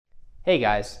Hey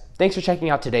guys, thanks for checking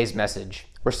out today's message.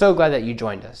 We're so glad that you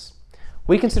joined us.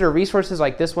 We consider resources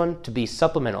like this one to be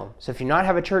supplemental, so if you not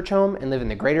have a church home and live in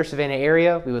the greater Savannah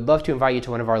area, we would love to invite you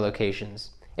to one of our locations.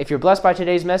 If you're blessed by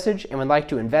today's message and would like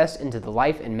to invest into the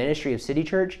life and ministry of City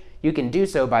Church, you can do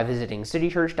so by visiting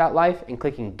citychurch.life and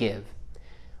clicking Give.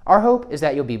 Our hope is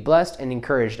that you'll be blessed and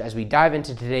encouraged as we dive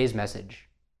into today's message.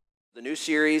 The new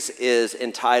series is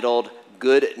entitled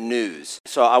Good News.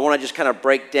 So I want to just kind of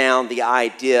break down the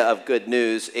idea of good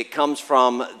news. It comes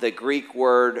from the Greek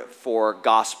word for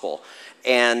gospel.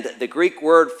 And the Greek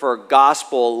word for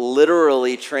gospel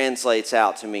literally translates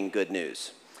out to mean good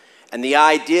news. And the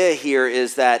idea here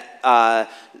is that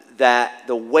that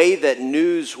the way that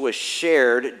news was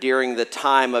shared during the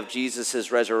time of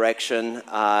Jesus' resurrection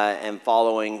and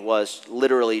following was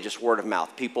literally just word of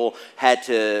mouth. People had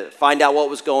to find out what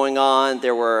was going on.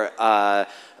 There were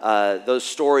those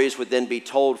stories would then be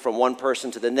told from one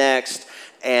person to the next,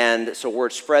 and so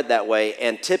word spread that way.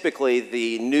 And typically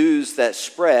the news that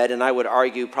spread, and I would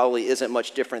argue probably isn't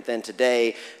much different than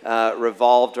today,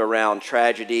 revolved around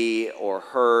tragedy or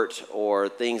hurt or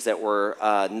things that were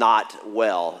not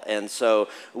well. And so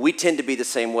we tend to be the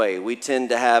same way. We tend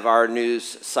to have our news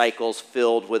cycles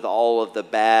filled with all of the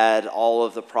bad, all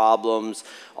of the problems,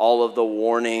 all of the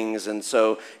warnings. And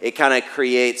so it kind of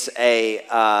creates a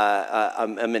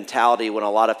mentality when a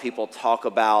lot of people talk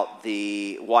about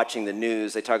watching the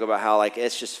news. They talk about how like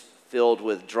it's just filled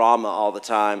with drama all the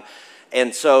time.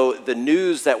 And so the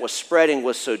news that was spreading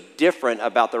was so different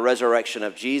about the resurrection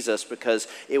of Jesus because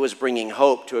it was bringing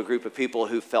hope to a group of people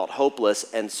who felt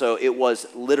hopeless. And so it was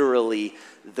literally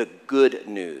the good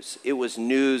news. It was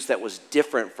news that was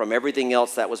different from everything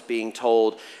else that was being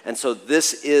told. And so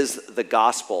this is the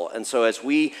gospel. And so as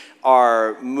we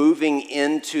are moving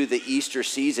into the Easter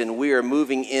season, we are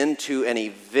moving into an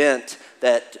event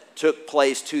that took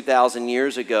place 2,000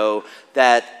 years ago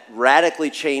that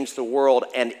radically changed the world,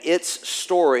 and its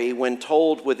story, when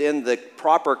told within the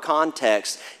proper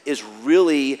context, is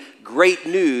really great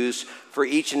news for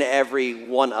each and every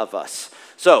one of us.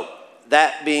 So,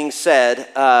 that being said,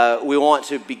 we want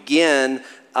to begin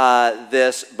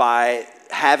this by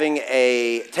taking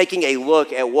a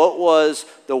look at what was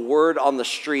the word on the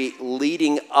street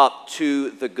leading up to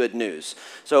the good news.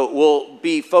 So we'll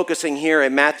be focusing here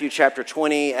in Matthew chapter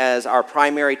 20 as our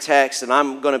primary text, and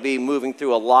I'm going to be moving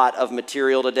through a lot of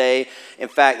material today. In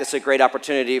fact, it's a great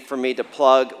opportunity for me to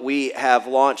plug. We have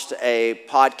launched a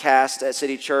podcast at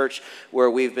City Church where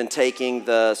we've been taking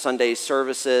the Sunday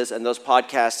services, and those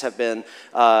podcasts have been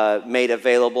made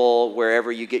available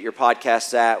wherever you get your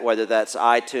podcasts at, whether that's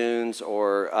iTunes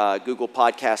or Google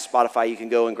Podcasts, Spotify. You can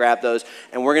go and grab those.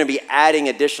 And we're going to be adding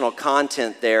additional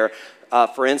content there.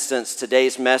 For instance,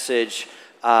 today's message,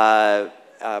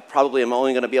 probably I'm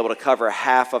only going to be able to cover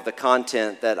half of the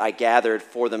content that I gathered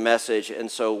for the message. And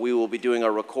so we will be doing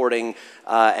a recording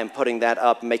and putting that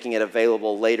up, making it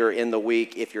available later in the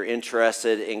week if you're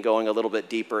interested in going a little bit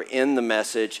deeper in the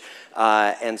message.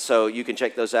 And so you can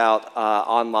check those out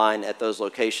online at those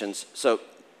locations.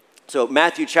 So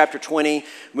Matthew chapter 20,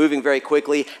 moving very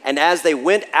quickly. And as they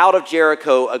went out of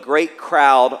Jericho, a great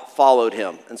crowd followed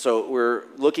him. And so we're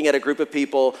looking at a group of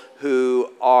people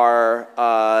who are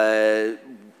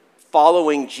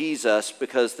following Jesus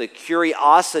because the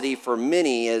curiosity for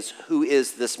many is, who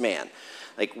is this man?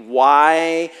 Like,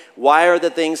 why are the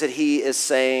things that he is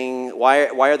saying, why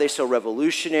are they so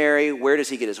revolutionary? Where does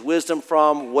he get his wisdom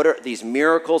from? What are these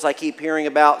miracles I keep hearing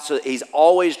about? So he's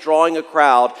always drawing a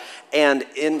crowd. And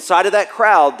inside of that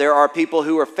crowd, there are people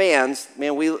who are fans.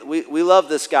 Man, we love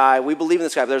this guy. We believe in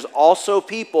this guy. But there's also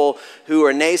people who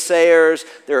are naysayers.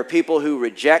 There are people who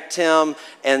reject him.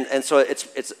 And so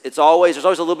there's always a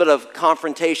little bit of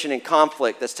confrontation and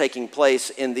conflict that's taking place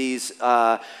in these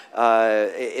when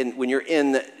you're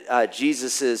in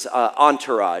Jesus's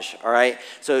entourage, all right?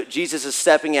 So Jesus is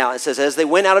stepping out. It says, as they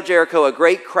went out of Jericho, a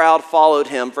great crowd followed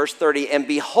him. Verse 30, and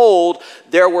behold,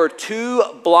 there were two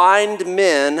blind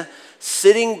men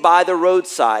sitting by the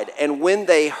roadside. And when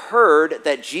they heard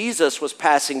that Jesus was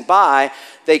passing by,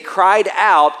 they cried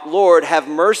out, Lord, have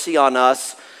mercy on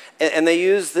us. And they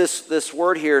use this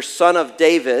word here, son of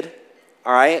David,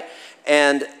 all right?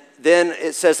 And then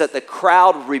it says that the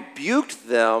crowd rebuked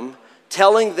them,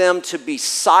 telling them to be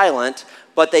silent,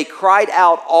 but they cried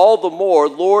out all the more,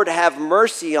 Lord, have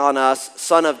mercy on us,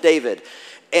 son of David.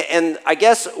 And I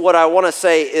guess what I want to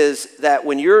say is that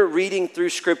when you're reading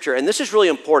through Scripture, and this is really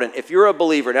important, if you're a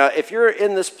believer, now if you're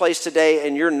in this place today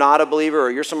and you're not a believer,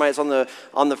 or you're somebody that's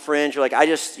on the fringe, you're like, I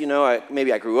just,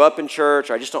 maybe I grew up in church,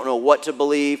 or I just don't know what to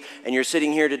believe, and you're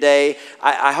sitting here today,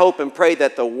 I hope and pray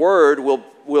that the Word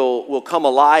will come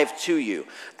alive to you.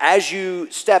 As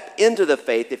you step into the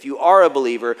faith, if you are a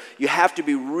believer, you have to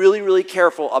be really, really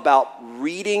careful about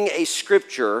reading a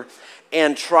Scripture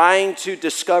and trying to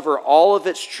discover all of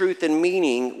its truth and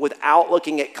meaning without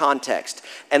looking at context.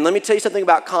 And let me tell you something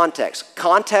about context.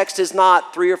 Context is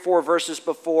not 3 or 4 verses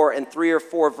before and 3 or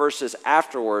 4 verses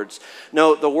afterwards.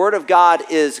 No, the Word of God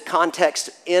is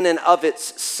context in and of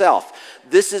itself.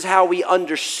 This is how we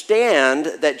understand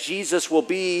that Jesus will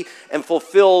be and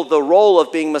fulfill the role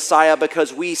of being Messiah,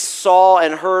 because we saw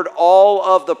and heard all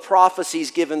of the prophecies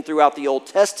given throughout the Old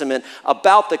Testament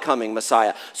about the coming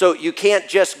Messiah. So you can't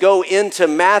just go into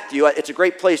Matthew. It's a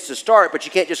great place to start, but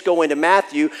you can't just go into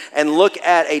Matthew and look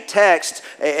at a text,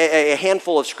 a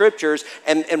handful of scriptures,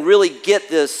 and really get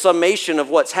the summation of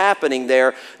what's happening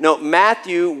there. No,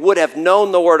 Matthew would have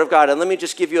known the Word of God. And let me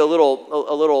just give you a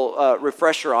little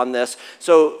refresher on this.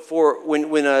 So for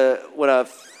when a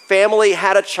family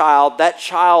had a child, that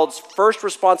child's first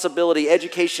responsibility,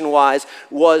 education-wise,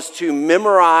 was to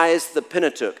memorize the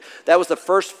Pentateuch. That was the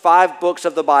first 5 books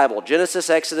of the Bible: Genesis,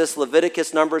 Exodus,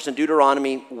 Leviticus, Numbers, and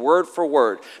Deuteronomy, word for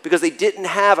word, because they didn't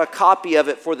have a copy of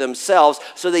it for themselves,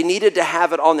 so they needed to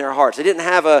have it on their hearts. They didn't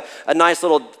have a nice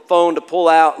little phone to pull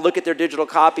out, look at their digital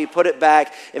copy, put it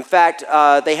back. In fact,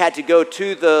 they had to go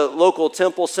to the local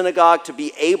temple synagogue to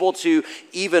be able to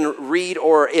even read,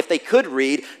 or if they could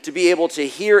read, to be able to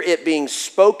hear it being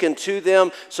spoken to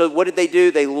them. So what did they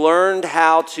do? They learned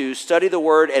how to study the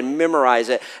Word and memorize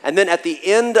it. And then at the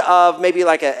end of maybe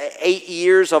like 8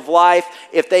 years of life,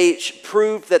 if they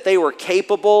proved that they were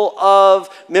capable of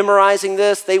memorizing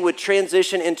this, they would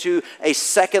transition into a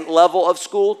second level of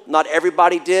school. Not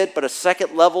everybody did, but a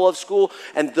second level of school.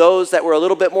 And those that were a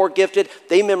little bit more gifted,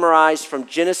 they memorized from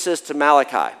Genesis to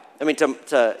Malachi.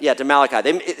 To Malachi.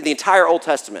 The entire Old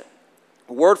Testament.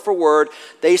 Word for word,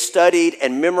 they studied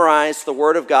and memorized the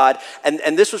Word of God.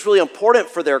 And this was really important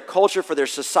for their culture, for their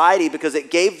society, because it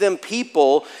gave them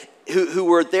people who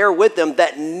were there with them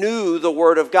that knew the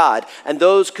Word of God. And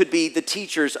those could be the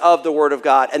teachers of the Word of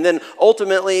God. And then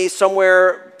ultimately,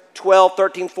 somewhere 12,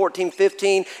 13, 14,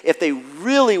 15, if they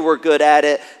really were good at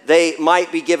it, they might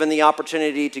be given the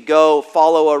opportunity to go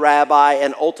follow a rabbi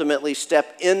and ultimately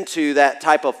step into that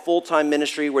type of full-time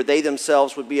ministry where they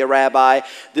themselves would be a rabbi.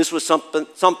 This was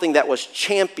something that was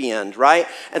championed, right?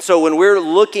 And so when we're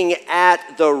looking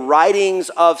at the writings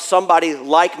of somebody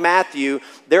like Matthew,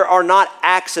 there are not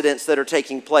accidents that are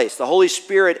taking place. The Holy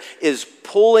Spirit is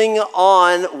pulling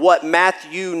on what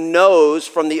Matthew knows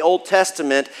from the Old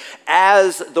Testament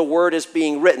as the Word is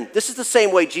being written. This is the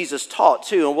same way Jesus taught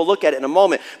too, and we'll look at it in a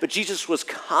moment. But Jesus was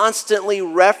constantly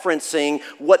referencing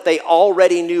what they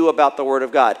already knew about the Word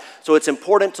of God. So it's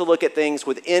important to look at things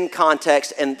within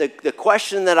context. And the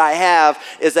question that I have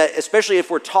is that, especially if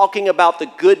we're talking about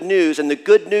the good news, and the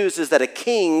good news is that a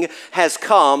king has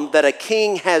come, that a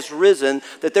king has risen,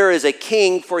 that there is a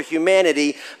king for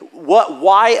humanity.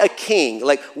 Why a king?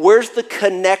 Like, where's the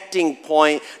connecting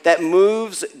point that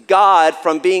moves God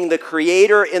from being the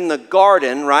creator in the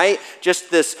garden, right? Just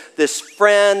this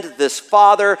friend, this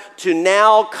father, to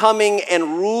now coming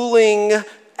and ruling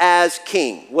as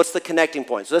king. What's the connecting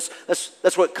point? So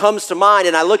that's what comes to mind.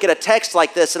 And I look at a text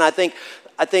like this and I think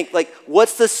like,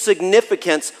 what's the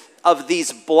significance of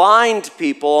these blind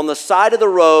people on the side of the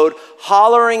road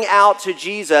hollering out to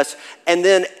Jesus and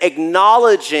then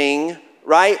acknowledging,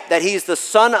 right, that he's the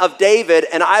son of David?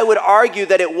 And I would argue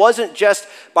that it wasn't just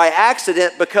by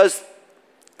accident, because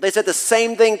they said the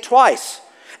same thing twice.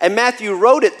 And Matthew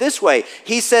wrote it this way.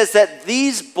 He says that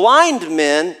these blind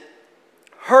men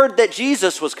heard that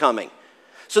Jesus was coming.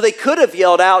 So they could have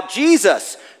yelled out,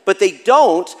 Jesus, but they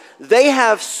don't. They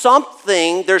have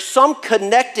something, there's some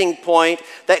connecting point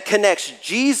that connects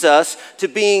Jesus to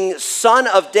being son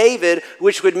of David,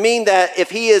 which would mean that if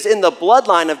he is in the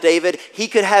bloodline of David, he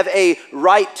could have a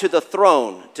right to the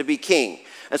throne to be king.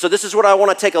 And so this is what I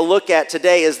want to take a look at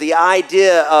today, is the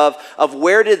idea of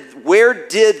where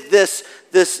did this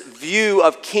view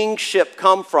of kingship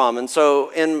come from? And so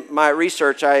in my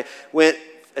research, I went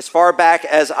as far back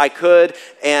as I could,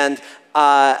 and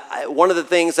one of the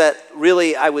things that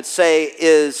really I would say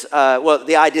is,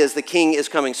 the idea is the king is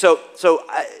coming. So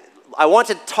I want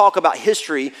to talk about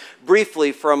history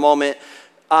briefly for a moment.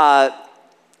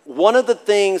 one of the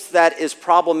things that is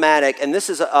problematic, and this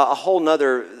is a whole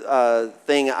nother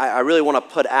thing I really want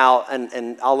to put out,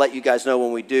 and I'll let you guys know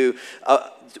when we do.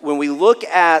 When we look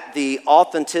at the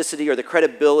authenticity or the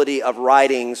credibility of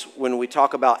writings, when we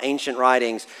talk about ancient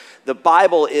writings, the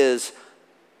Bible is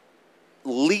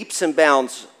leaps and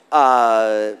bounds.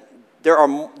 There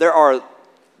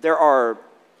are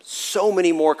so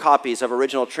many more copies of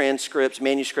original transcripts,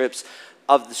 manuscripts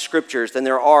of the scriptures than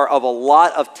there are of a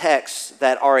lot of texts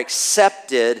that are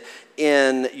accepted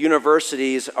in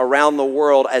universities around the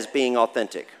world as being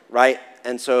authentic, right?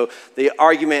 And so the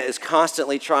argument is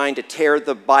constantly trying to tear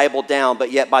the Bible down,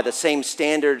 but yet by the same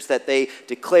standards that they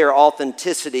declare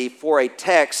authenticity for a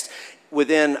text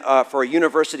within, for a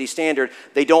university standard,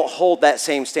 they don't hold that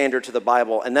same standard to the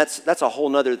Bible. And that's a whole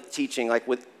nother teaching, like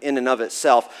in and of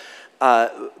itself.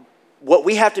 What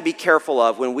we have to be careful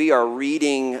of when we are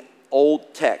reading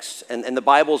old texts, and the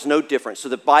Bible is no different. So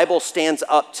the Bible stands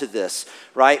up to this,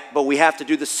 right? But we have to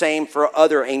do the same for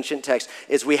other ancient texts,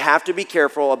 is we have to be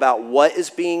careful about what is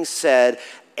being said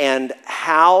and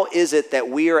how is it that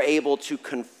we are able to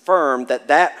confirm that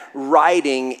that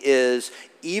writing is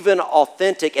even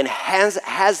authentic and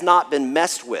has not been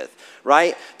messed with,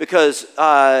 right? Because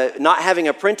not having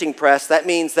a printing press, that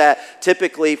means that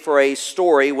typically for a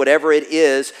story, whatever it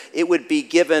is, it would be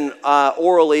given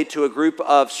orally to a group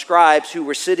of scribes who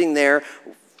were sitting there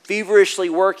feverishly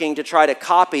working to try to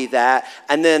copy that,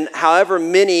 and then however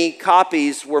many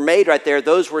copies were made right there,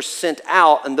 those were sent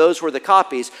out, and those were the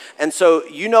copies. And so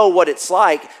you know what it's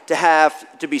like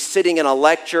to be sitting in a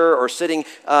lecture or sitting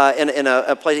in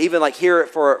a place, even like here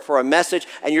for a message,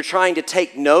 and you're trying to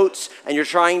take notes, and you're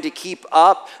trying to keep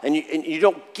up, and you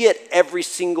don't get every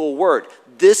single word.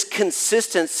 This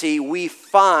consistency we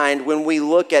find when we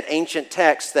look at ancient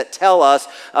texts that tell us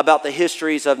about the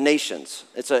histories of nations.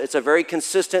 It's a very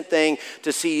consistent thing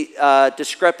to see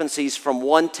discrepancies from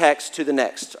one text to the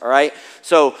next, all right?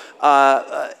 So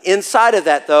inside of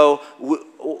that, though,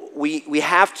 we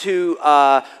have to,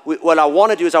 what I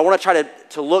want to do is I want to try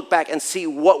to look back and see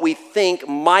what we think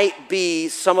might be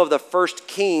some of the first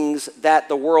kings that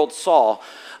the world saw.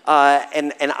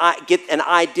 And I get an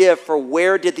idea for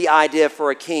where did the idea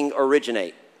for a king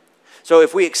originate. So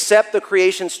if we accept the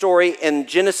creation story in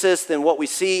Genesis, then what we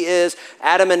see is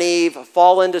Adam and Eve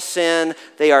fall into sin.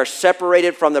 They are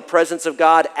separated from the presence of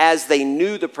God as they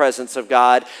knew the presence of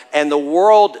God. And the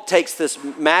world takes this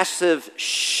massive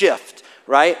shift,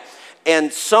 right?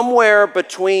 And somewhere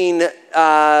between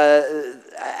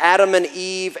Adam and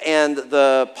Eve and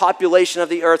the population of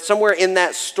the earth, somewhere in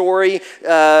that story,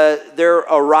 there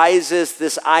arises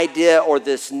this idea or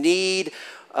this need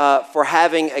for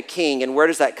having a king. And where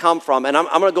does that come from? And I'm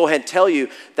going to go ahead and tell you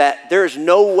that there's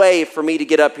no way for me to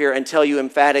get up here and tell you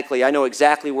emphatically, I know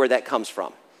exactly where that comes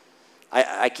from.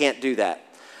 I can't do that.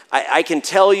 I can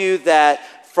tell you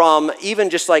that from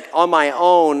even just like on my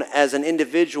own as an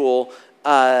individual,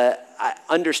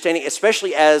 understanding,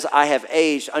 especially as I have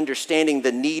aged, understanding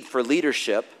the need for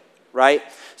leadership, right?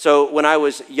 So when I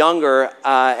was younger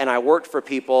and I worked for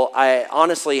people, I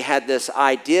honestly had this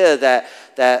idea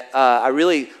that I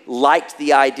really liked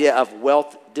the idea of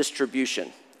wealth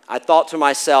distribution. I thought to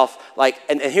myself, like,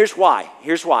 and here's why.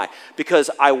 Because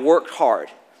I worked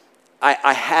hard.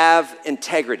 I have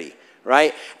integrity.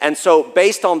 Right? And so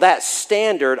based on that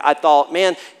standard, I thought,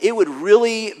 man, it would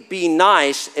really be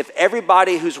nice if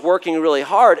everybody who's working really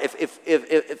hard,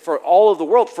 if for all of the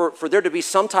world, for there to be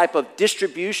some type of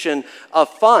distribution of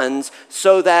funds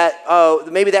so that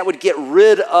maybe that would get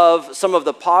rid of some of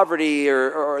the poverty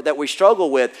or that we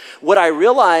struggle with. What I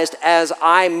realized as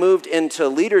I moved into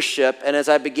leadership and as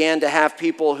I began to have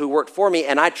people who worked for me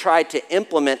and I tried to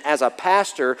implement as a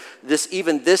pastor this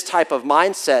type of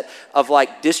mindset of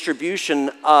like distribution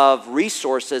of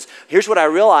resources, here's what I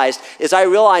realized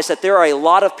that there are a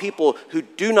lot of people who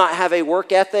do not have a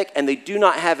work ethic and they do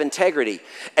not have integrity.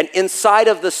 And inside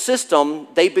of the system,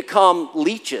 they become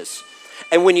leeches.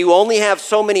 And when you only have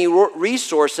so many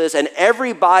resources and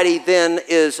everybody then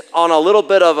is on a little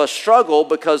bit of a struggle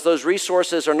because those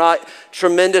resources are not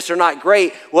tremendous or not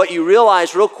great, what you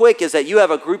realize real quick is that you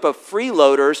have a group of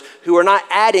freeloaders who are not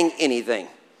adding anything.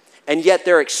 And yet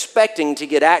they're expecting to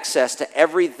get access to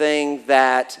everything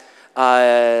that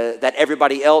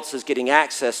everybody else is getting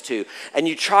access to. And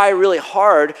you try really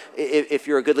hard, if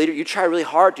you're a good leader, you try really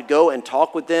hard to go and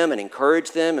talk with them and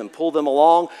encourage them and pull them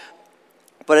along.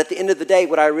 But at the end of the day,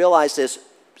 what I realized is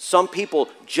some people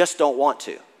just don't want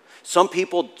to. Some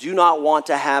people do not want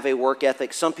to have a work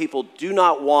ethic. Some people do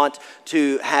not want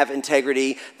to have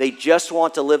integrity. They just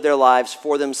want to live their lives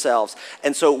for themselves.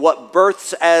 And so what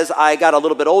births as I got a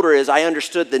little bit older is I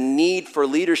understood the need for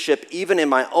leadership even in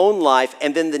my own life,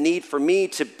 and then the need for me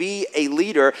to be a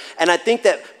leader. And I think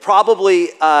that probably,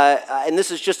 and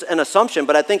this is just an assumption,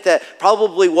 but I think that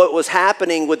probably what was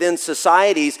happening within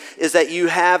societies is that you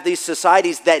have these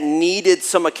societies that needed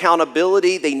some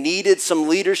accountability. They needed some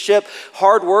leadership.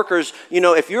 Hard workers,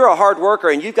 if you're a hard worker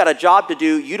and you've got a job to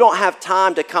do, you don't have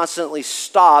time to constantly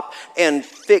stop and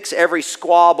fix every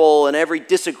squabble and every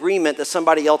disagreement that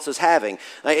somebody else is having.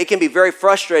 It can be very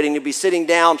frustrating to be sitting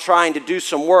down trying to do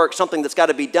some work, something that's got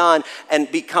to be done,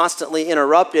 and be constantly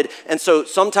interrupted. And so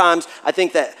sometimes I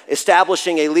think that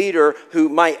establishing a leader who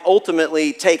might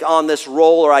ultimately take on this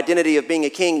role or identity of being a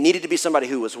king needed to be somebody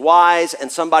who was wise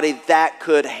and somebody that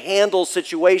could handle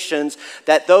situations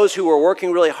that those who were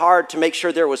working really hard to make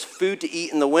sure there was food to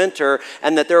eat in the winter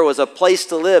and that there was a place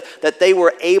to live, that they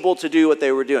were able to do what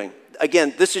they were doing.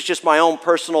 Again, this is just my own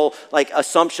personal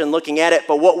assumption looking at it,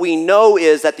 but what we know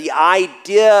is that the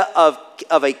idea of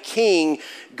a king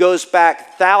goes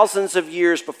back thousands of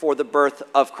years before the birth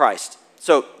of Christ.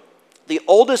 So the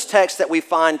oldest text that we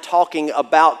find talking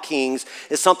about kings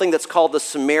is something that's called the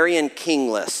Sumerian king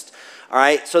list. All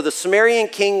right, so the Sumerian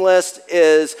king list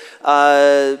is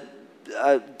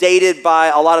dated by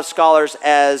a lot of scholars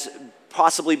as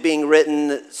possibly being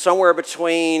written somewhere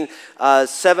between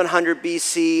 700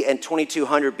 BC and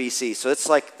 2200 BC. So it's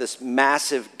like this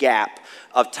massive gap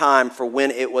of time for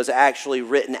when it was actually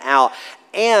written out.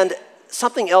 And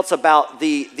something else about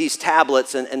these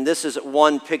tablets, and this is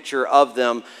one picture of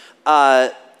them,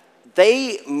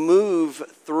 they move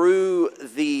through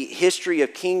the history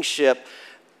of kingship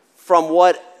from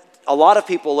what a lot of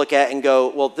people look at and go,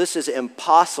 well, this is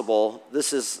impossible.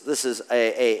 This is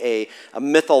a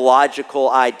mythological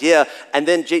idea. And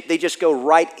then they just go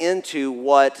right into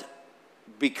what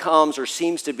becomes or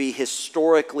seems to be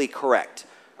historically correct.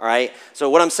 All right? So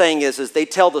what I'm saying is they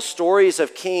tell the stories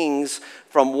of kings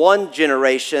from one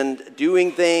generation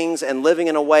doing things and living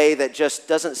in a way that just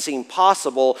doesn't seem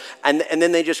possible, and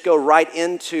then they just go right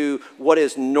into what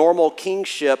is normal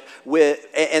kingship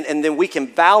and then we can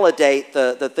validate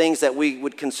the things that we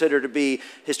would consider to be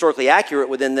historically accurate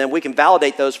within them. We can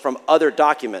validate those from other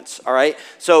documents, all right?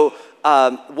 So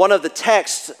one of the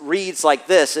texts reads like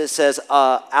this. It says,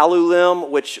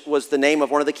 Alulim, which was the name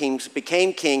of one of the kings,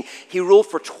 became king. He ruled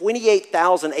for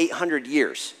 28,800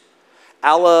 years.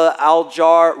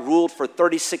 Aljar ruled for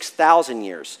 36,000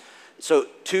 years. So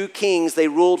 2 kings, they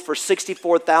ruled for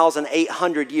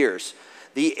 64,800 years.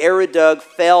 The Eridug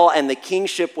fell and the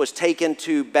kingship was taken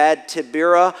to Bad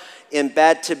Tibira. In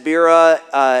Bad Tibira,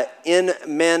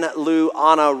 Inmenlu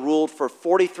Ana ruled for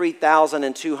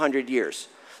 43,200 years.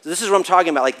 So this is what I'm talking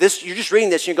about. Like this, you're just reading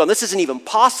this and you're going, this isn't even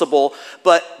possible.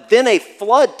 But then a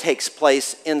flood takes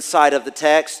place inside of the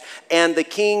text, and the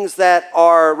kings that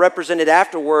are represented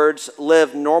afterwards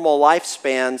live normal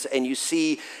lifespans, and you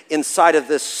see inside of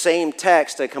this same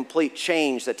text a complete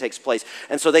change that takes place.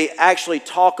 And so they actually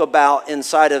talk about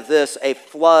inside of this a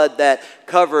flood that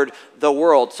covered the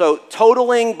world. So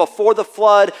totaling before the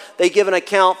flood, they give an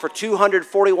account for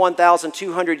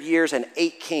 241,200 years and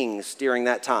 8 kings during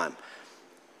that time.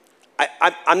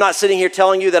 I'm not sitting here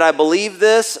telling you that I believe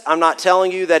this. I'm not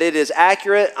telling you that it is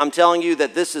accurate. I'm telling you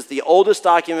that this is the oldest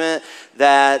document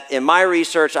that in my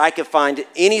research I could find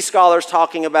any scholars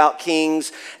talking about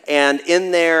kings. And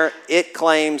in there, it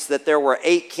claims that there were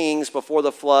 8 kings before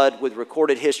the flood with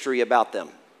recorded history about them.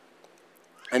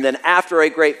 And then after a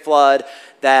great flood,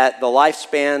 that the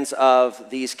lifespans of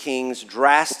these kings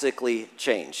drastically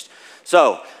changed.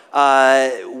 So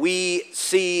we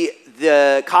see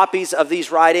the copies of these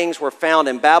writings were found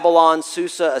in Babylon,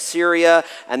 Susa, Assyria,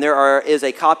 and there is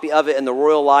a copy of it in the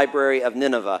Royal Library of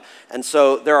Nineveh. And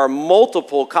so there are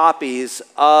multiple copies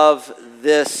of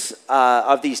these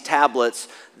tablets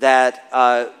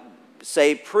that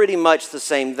say pretty much the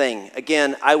same thing.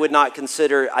 Again, I would not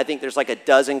consider, I think there's like a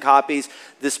dozen copies.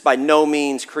 This by no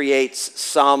means creates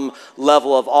some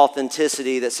level of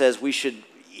authenticity that says we should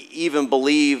even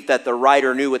believe that the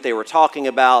writer knew what they were talking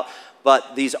about.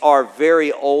 But these are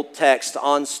very old texts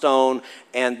on stone,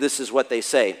 and this is what they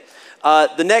say.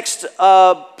 The next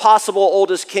possible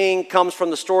oldest king comes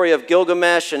from the story of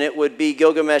Gilgamesh, and it would be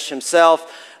Gilgamesh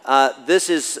himself.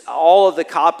 This is all of the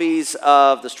copies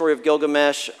of the story of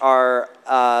Gilgamesh are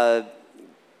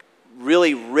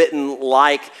really written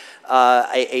like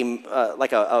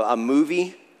a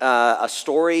movie, a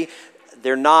story.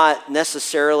 They're not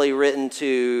necessarily written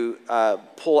to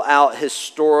pull out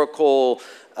historical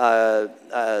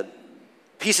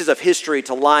pieces of history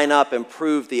to line up and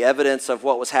prove the evidence of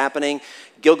what was happening.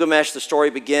 Gilgamesh, the story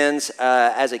begins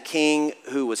as a king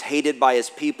who was hated by his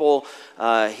people.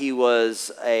 He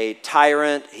was a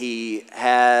tyrant. He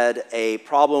had a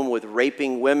problem with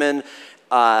raping women,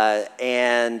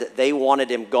 and they wanted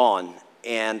him gone.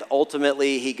 And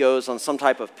ultimately, he goes on some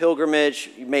type of pilgrimage.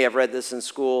 You may have read this in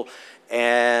school.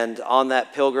 And on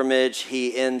that pilgrimage,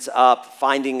 he ends up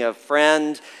finding a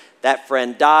friend. That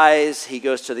friend dies. He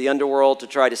goes to the underworld to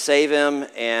try to save him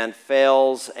and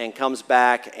fails and comes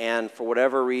back. And for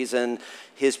whatever reason,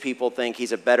 his people think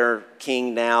he's a better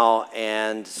king now.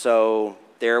 And so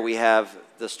there we have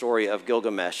the story of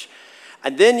Gilgamesh.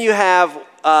 And then you have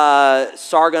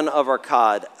Sargon of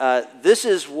Akkad. This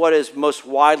is what is most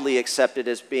widely accepted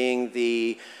as being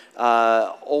the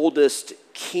oldest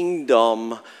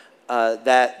kingdom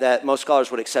that most scholars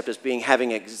would accept as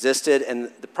having existed. And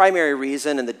the primary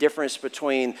reason and the difference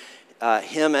between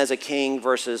him as a king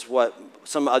versus what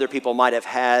some other people might have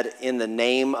had in the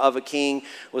name of a king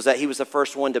was that he was the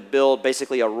first one to build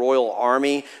basically a royal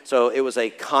army. So it was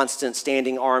a constant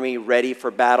standing army ready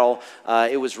for battle.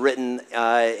 It was written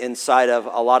inside of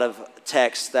a lot of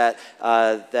texts that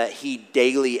he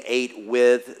daily ate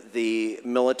with the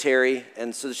military.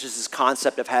 And so there's just this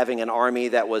concept of having an army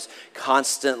that was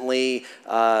constantly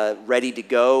ready to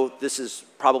go. This is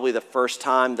probably the first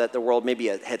time that the world maybe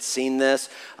had seen this.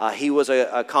 He was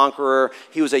a conqueror.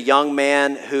 He was a young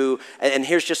man who, and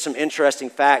here's just some interesting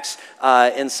facts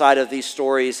inside of these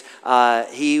stories.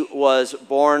 He was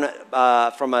born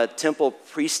from a temple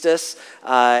priestess,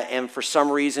 and for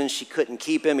some reason she couldn't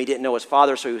keep him. He didn't know his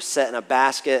father, so he was set in a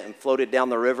basket and floated down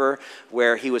the river,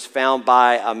 where he was found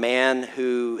by a man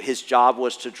who his job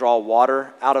was to draw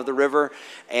water out of the river.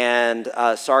 And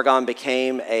Sargon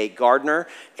became a gardener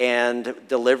and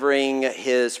delivering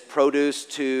his produce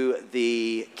to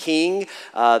the king.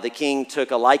 The king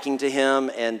took a liking to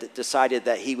him and decided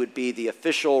that he would be the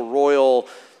official royal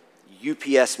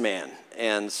UPS man.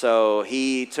 And so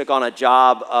he took on a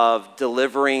job of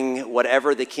delivering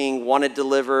whatever the king wanted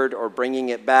delivered or bringing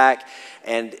it back.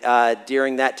 And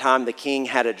during that time, the king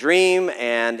had a dream.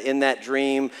 And in that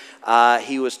dream,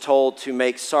 he was told to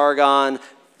make Sargon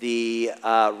the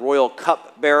royal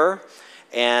cupbearer,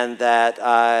 and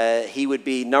that he would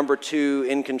be number 2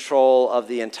 in control of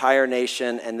the entire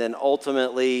nation. And then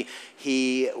ultimately,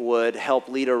 he would help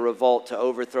lead a revolt to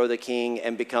overthrow the king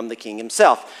and become the king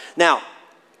himself. Now,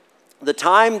 the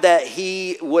time that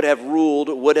he would have ruled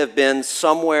would have been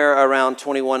somewhere around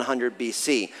 2100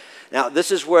 BC. Now,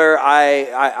 this is where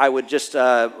I would just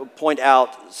point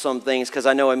out some things, because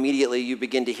I know immediately you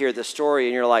begin to hear the story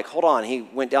and you're like, hold on, he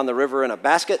went down the river in a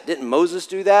basket? Didn't Moses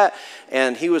do that?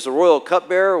 And he was the royal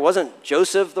cupbearer? Wasn't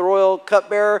Joseph the royal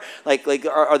cupbearer?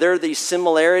 Are there these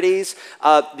similarities?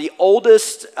 The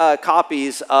oldest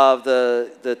copies of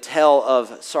the tale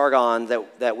of Sargon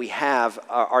that we have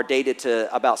are dated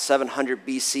to about 700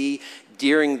 BC,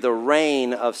 during the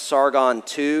reign of Sargon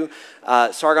II.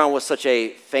 Sargon was such a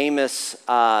famous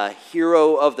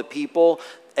hero of the people,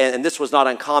 and this was not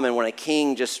uncommon when a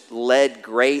king just led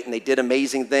great and they did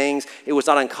amazing things. It was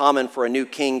not uncommon for a new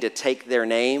king to take their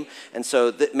name, and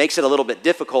so that makes it a little bit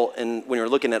difficult when you're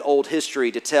looking at old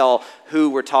history to tell who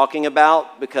we're talking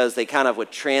about, because they kind of would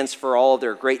transfer all of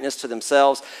their greatness to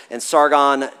themselves. And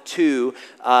Sargon II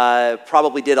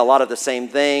probably did a lot of the same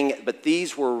thing, but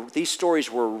these stories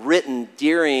were written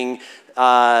during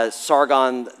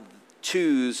Sargon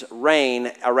II's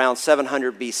reign around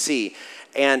 700 BC.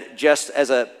 And just as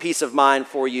a peace of mind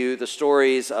for you, the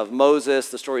stories of Moses,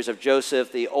 the stories of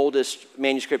Joseph, the oldest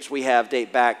manuscripts we have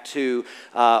date back to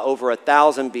over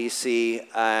 1000 BC,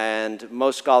 and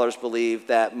most scholars believe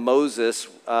that Moses,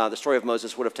 the story of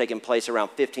Moses, would have taken place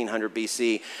around 1500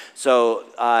 BC. So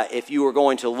if you were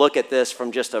going to look at this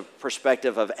from just a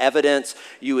perspective of evidence,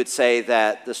 you would say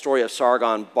that the story of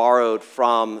Sargon borrowed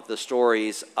from the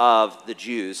stories of the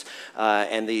Jews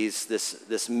and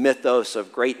this mythos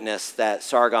of greatness that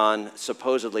Sargon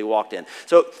supposedly walked in.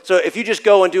 So if you just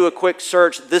go and do a quick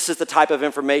search, this is the type of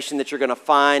information that you're going to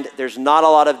find. There's not a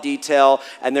lot of detail,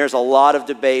 and there's a lot of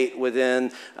debate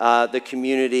within the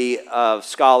community of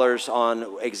scholars on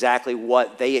exactly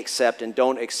what they accept and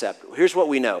don't accept. Here's what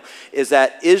we know, is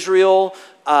that Israel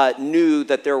knew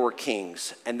that there were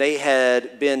kings, and they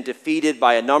had been defeated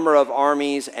by a number of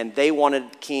armies, and they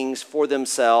wanted kings for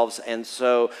themselves. And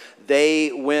so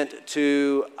they went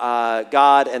to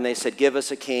God and they said, give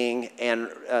us a king. And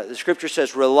the scripture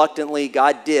says reluctantly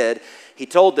God did. He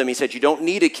told them, he said, you don't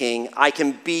need a king, I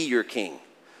can be your king.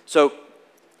 So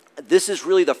this is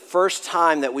really the first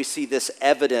time that we see this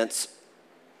evidence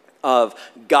of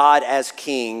God as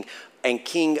king and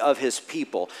king of his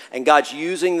people. And God's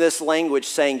using this language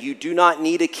saying, you do not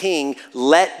need a king,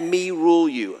 let me rule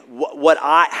you.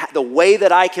 The way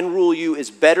that I can rule you is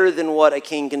better than what a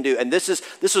king can do. And this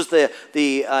was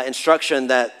the instruction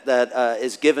that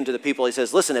is given to the people. He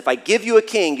says, listen, if I give you a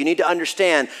king, you need to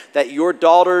understand that your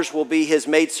daughters will be his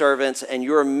maidservants and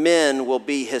your men will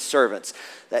be his servants.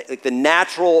 That, like, the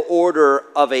natural order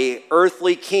of a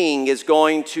earthly king is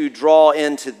going to draw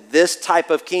into this type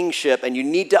of kingship, and you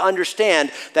need to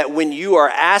understand that when you are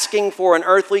asking for an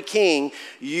earthly king,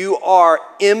 you are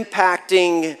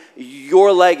impacting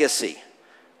your legacy,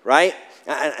 right?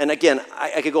 And again,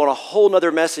 I could go on a whole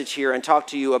nother message here and talk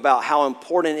to you about how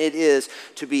important it is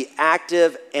to be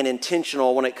active and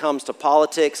intentional when it comes to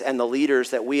politics and the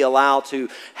leaders that we allow to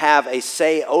have a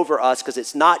say over us, because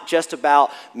it's not just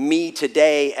about me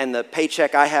today and the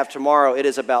paycheck I have tomorrow. It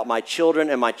is about my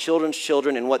children and my children's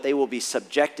children and what they will be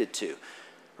subjected to.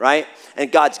 Right?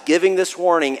 And God's giving this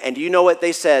warning, and do you know what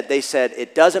they said? They said,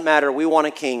 it doesn't matter, we want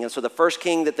a king. And so the first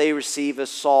king that they receive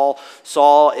is Saul.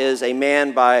 Saul is a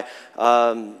man by,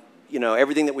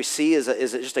 everything that we see is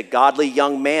just a godly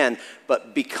young man,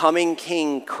 but becoming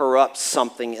king corrupts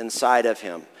something inside of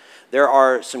him. There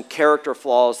are some character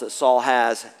flaws that Saul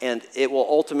has, and it will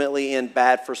ultimately end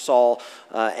bad for Saul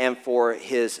and for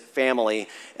his family.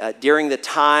 During the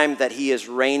time that he is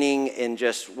reigning in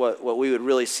just what we would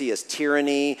really see as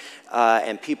tyranny,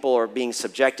 and people are being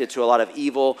subjected to a lot of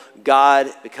evil,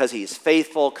 God, because he's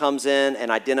faithful, comes in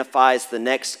and identifies the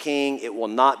next king. It will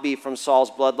not be from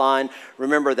Saul's bloodline.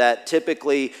 Remember that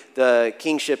typically the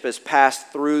kingship is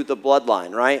passed through the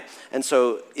bloodline, right? And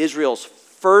so Israel's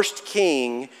first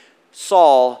king,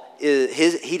 Saul,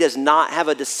 he does not have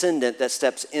a descendant that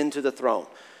steps into the throne,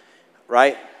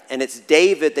 right? And it's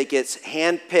David that gets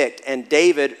handpicked. And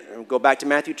David, go back to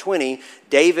Matthew 20,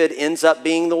 David ends up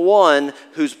being the one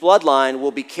whose bloodline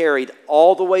will be carried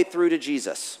all the way through to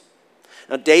Jesus.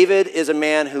 Now, David is a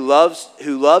man who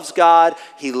loves God.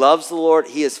 He loves the Lord.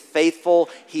 He is faithful.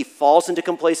 He falls into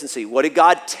complacency. What did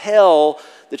God tell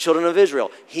the children of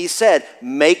Israel? He said,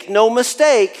 make no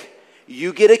mistake,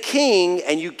 you get a king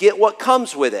and you get what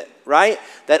comes with it, right?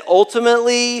 That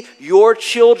ultimately your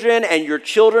children and your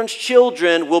children's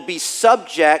children will be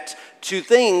subject to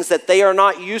things that they are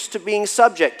not used to being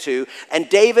subject to. And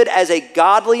David, as a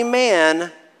godly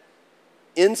man,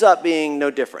 ends up being no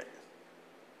different.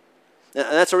 And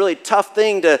that's a really tough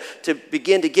thing to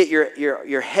begin to get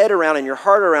your head around and your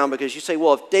heart around, because you say,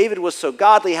 well, if David was so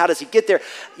godly, how does he get there?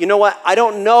 You know what? I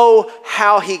don't know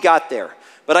how he got there.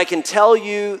 But I can tell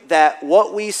you that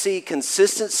what we see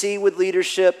consistency with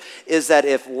leadership is that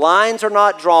if lines are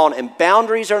not drawn and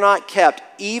boundaries are not kept,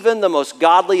 even the most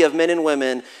godly of men and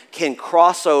women can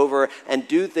cross over and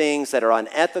do things that are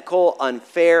unethical,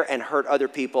 unfair, and hurt other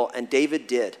people. And David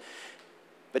did.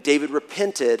 But David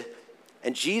repented,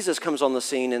 and Jesus comes on the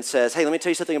scene and says, hey, let me tell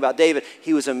you something about David.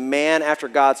 He was a man after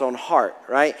God's own heart,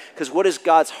 right? Because what is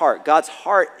God's heart? God's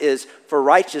heart is for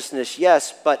righteousness,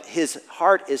 yes, but his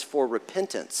heart is for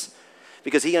repentance.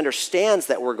 Because he understands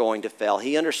that we're going to fail.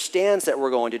 He understands that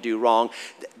we're going to do wrong.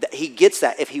 He gets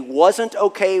that. If he wasn't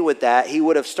okay with that, he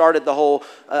would have started the whole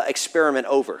experiment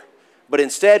over. But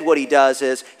instead, what he does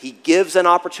is he gives an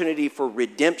opportunity for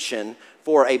redemption,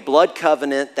 for a blood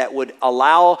covenant that would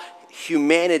allow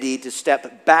humanity to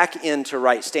step back into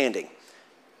right standing.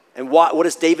 And what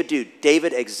does David do?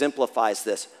 David exemplifies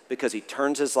this because he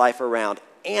turns his life around.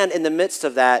 And in the midst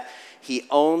of that, he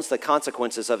owns the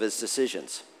consequences of his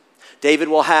decisions. David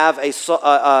will have a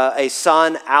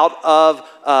son out of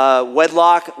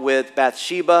wedlock with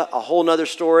Bathsheba, a whole nother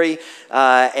story.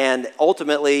 And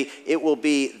ultimately, it will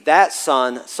be that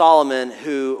son, Solomon,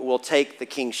 who will take the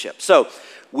kingship. So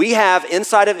we have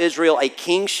inside of Israel a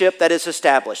kingship that is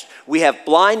established. We have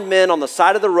blind men on the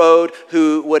side of the road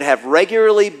who would have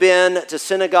regularly been to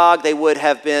synagogue. They would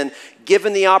have been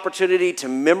given the opportunity to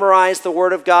memorize the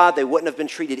word of God. They wouldn't have been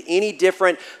treated any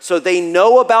different. So they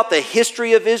know about the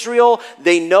history of Israel.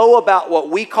 They know about what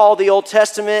we call the Old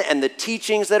Testament and the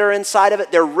teachings that are inside of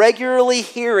it. They're regularly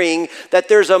hearing that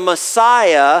there's a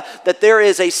Messiah, that there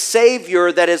is a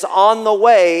Savior that is on the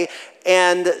way.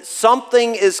 And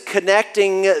something is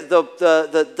connecting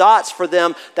the dots for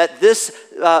them that this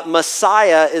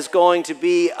Messiah is going to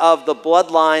be of the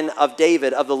bloodline of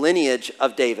David, of the lineage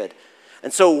of David.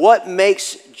 And so what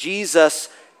makes Jesus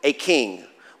a king?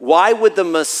 Why would the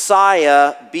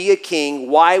Messiah be a king?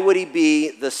 Why would he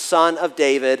be the son of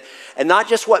David? And not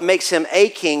just what makes him a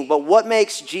king, but what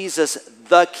makes Jesus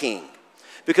the king?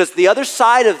 Because the other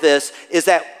side of this is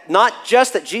that not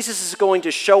just that Jesus is going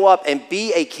to show up and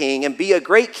be a king and be a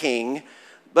great king,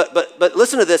 but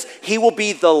listen to this, he will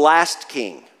be the last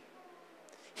king.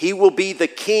 He will be the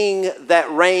king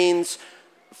that reigns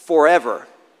forever.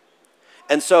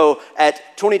 And so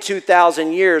at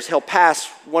 22,000 years, he'll pass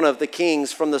one of the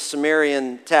kings from the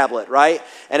Sumerian tablet, right?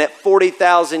 And at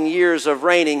 40,000 years of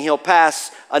reigning, he'll pass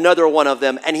another one of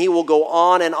them, and he will go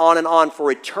on and on and on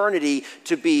for eternity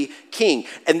to be king.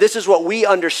 And this is what we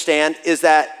understand, is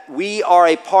that we are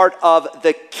a part of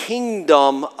the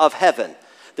kingdom of heaven.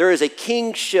 There is a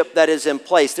kingship that is in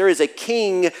place. There is a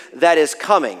king that is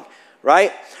coming,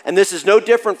 right? And this is no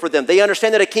different for them. They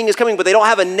understand that a king is coming, but they don't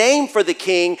have a name for the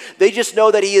king. They just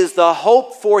know that he is the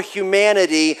hope for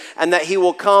humanity and that he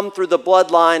will come through the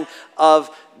bloodline of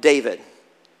David.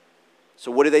 So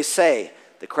what do they say?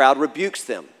 The crowd rebukes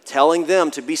them, telling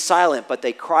them to be silent, but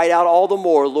they cried out all the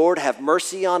more, "Lord, have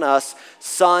mercy on us,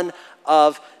 Son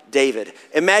of David."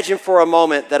 Imagine for a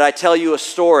moment that I tell you a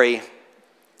story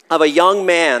of a young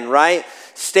man, right?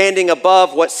 Standing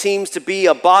above what seems to be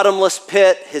a bottomless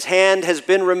pit. His hand has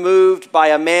been removed by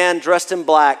a man dressed in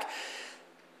black.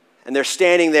 And they're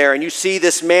standing there, and you see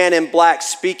this man in black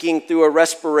speaking through a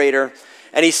respirator.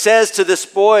 And he says to this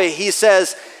boy, he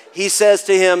says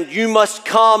to him, "You must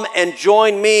come and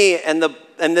join me." And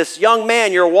this young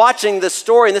man, you're watching this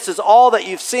story, and this is all that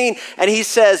you've seen. And he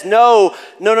says, no,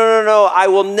 I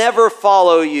will never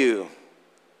follow you.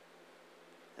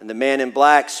 And the man in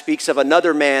black speaks of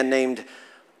another man named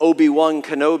Obi-Wan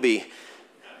Kenobi.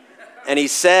 And he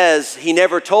says, "He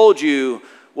never told you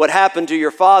what happened to your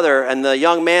father." And the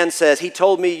young man says, "He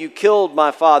told me you killed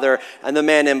my father." And the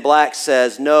man in black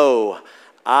says, "No,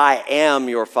 I am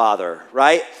your father,"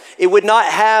 right? It would not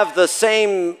have the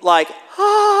same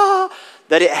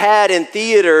that it had in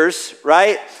theaters,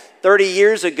 right? 30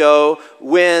 years ago,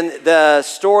 when the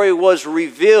story was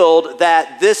revealed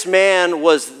that this man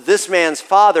was this man's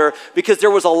father, because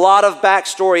there was a lot of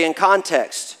backstory and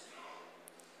context.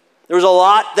 There was a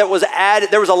lot that was added.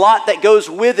 There was a lot that goes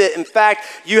with it. In fact,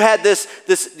 you had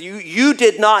you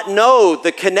did not know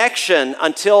the connection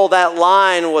until that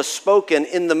line was spoken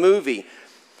in the movie.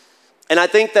 And I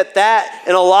think that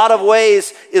in a lot of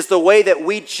ways is the way that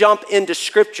we jump into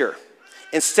Scripture.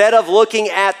 Instead of looking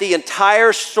at the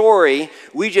entire story,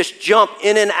 we just jump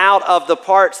in and out of the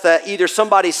parts that either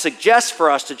somebody suggests for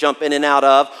us to jump in and out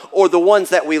of, or the ones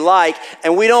that we like,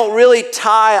 and we don't really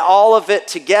tie all of it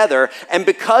together. And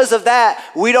because of that,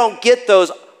 we don't get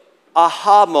those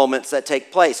aha moments that take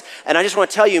place. And I just want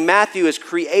to tell you, Matthew is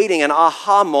creating an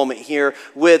aha moment here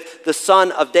with the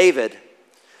Son of David.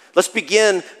 Let's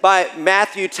begin by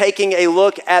Matthew taking a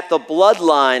look at the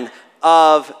bloodline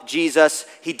of Jesus.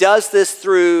 He does this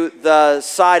through the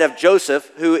side of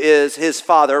Joseph, who is his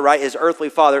father, right? His earthly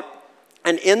father.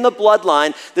 And in the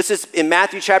bloodline, this is in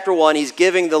Matthew chapter 1, he's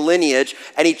giving the lineage,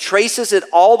 and he traces it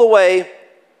all the way.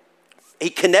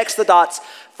 He connects the dots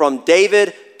from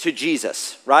David to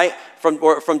Jesus, right?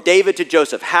 From David to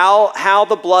Joseph. How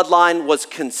the bloodline was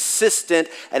consistent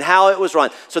and how it was run.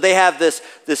 So they have this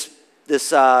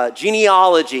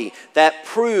genealogy that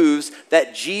proves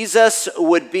that Jesus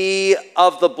would be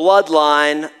of the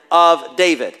bloodline of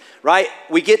David, right?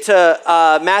 We get to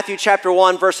Matthew chapter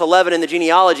 1, verse 11 in the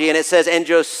genealogy, and it says,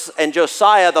 and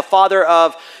Josiah, the father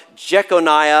of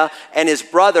Jeconiah and his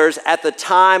brothers at the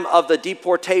time of the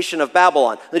deportation of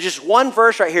Babylon. There's just one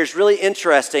verse right here is really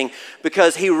interesting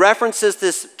because he references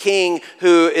this king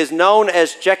who is known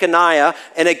as Jeconiah,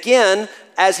 and again,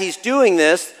 as he's doing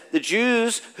this, the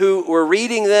Jews who were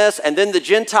reading this, and then the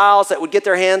Gentiles that would get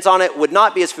their hands on it, would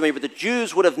not be as familiar, but the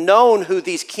Jews would have known who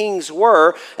these kings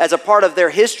were as a part of their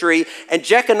history. And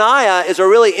Jeconiah is a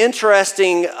really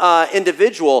interesting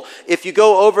individual. If you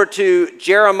go over to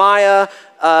Jeremiah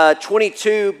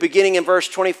 22, beginning in verse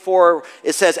 24,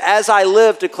 it says, "As I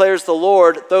live, declares the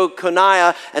Lord, though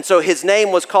Coniah," and so his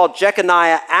name was called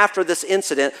Jeconiah after this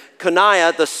incident,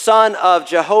 "Coniah, the son of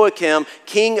Jehoiakim,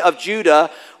 king of Judah,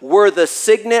 were the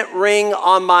signet ring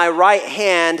on my right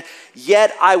hand,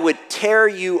 yet I would tear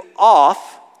you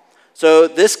off." So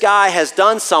this guy has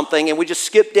done something, and we just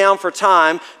skip down for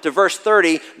time to verse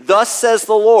 30. "Thus says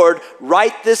the Lord,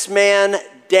 write this man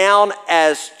down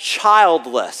as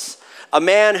childless, a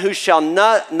man who shall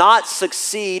not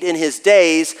succeed in his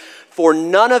days, for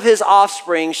none of his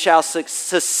offspring shall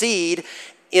succeed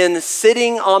in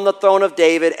sitting on the throne of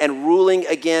David and ruling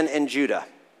again in Judah."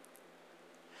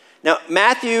 Now,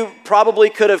 Matthew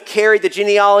probably could have carried the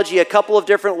genealogy a couple of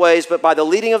different ways, but by the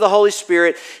leading of the Holy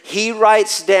Spirit, he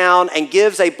writes down and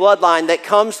gives a bloodline that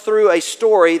comes through a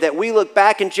story that we look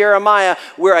back in Jeremiah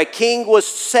where a king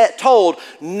was told,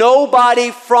 nobody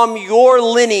from your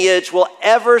lineage will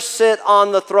ever sit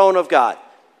on the throne of God.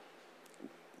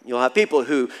 You'll have people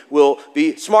who will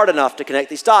be smart enough to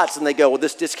connect these dots, and they go, well,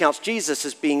 this discounts Jesus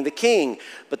as being the king.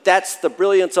 But that's the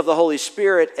brilliance of the Holy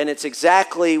Spirit, and it's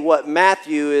exactly what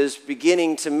Matthew is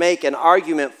beginning to make an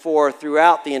argument for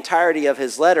throughout the entirety of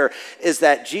his letter, is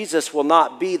that Jesus will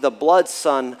not be the blood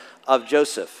son of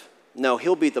Joseph. No,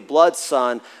 he'll be the blood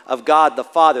son of God the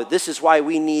Father. This is why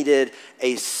we needed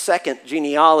a second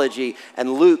genealogy,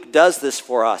 and Luke does this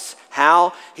for us.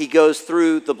 How? He goes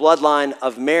through the bloodline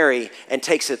of Mary and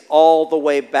takes it all the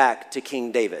way back to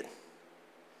King David.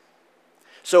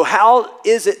 So how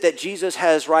is it that Jesus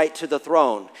has right to the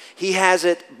throne? He has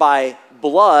it by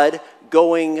blood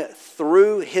going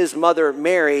through his mother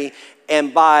Mary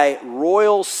and by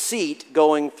royal seat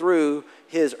going through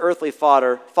his earthly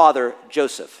father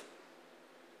Joseph.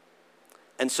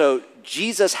 And so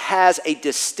Jesus has a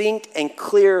distinct and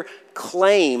clear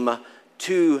claim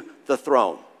to the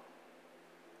throne.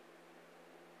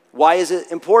 Why is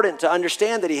it important to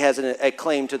understand that he has a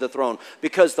claim to the throne?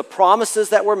 Because the promises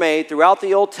that were made throughout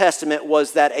the Old Testament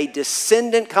was that a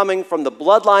descendant coming from the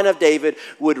bloodline of David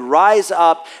would rise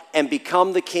up and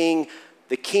become the king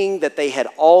that they had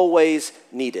always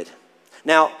needed.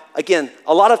 Now, again,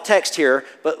 a lot of text here,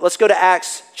 but let's go to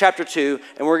Acts chapter 2,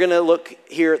 and we're going to look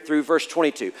here through verse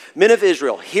 22. Men of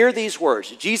Israel, hear these words.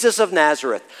 Jesus of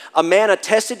Nazareth, a man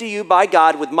attested to you by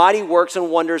God with mighty works and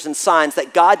wonders and signs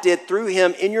that God did through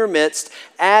him in your midst,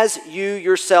 as you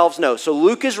yourselves know. So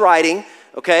Luke is writing,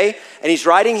 okay, and he's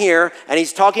writing here, and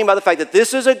he's talking about the fact that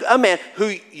this is a man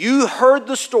who you heard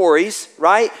the stories,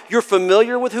 right? You're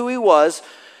familiar with who he was.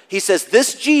 He says,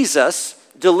 this Jesus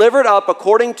delivered up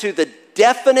according to the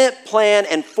definite plan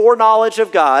and foreknowledge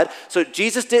of God. So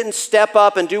Jesus didn't step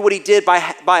up and do what he did by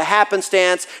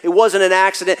happenstance. It wasn't an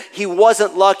accident. He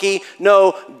wasn't lucky.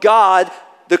 No, God,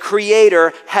 the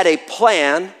Creator, had a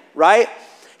plan, right?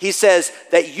 He says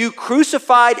that you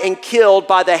crucified and killed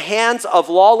by the hands of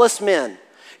lawless men.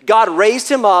 God raised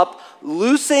him up,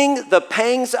 loosing the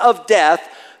pangs of death,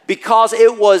 because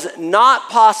it was not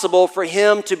possible for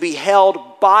him to be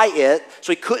held by it.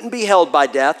 So he couldn't be held by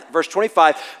death. Verse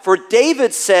 25, for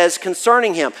David says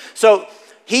concerning him. So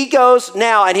he goes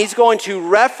now and he's going to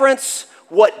reference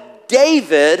what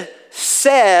David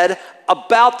said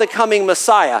about the coming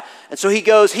Messiah. And so he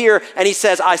goes here and he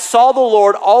says, I saw the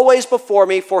Lord always before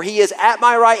me, for he is at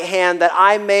my right hand, that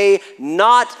I may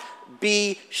not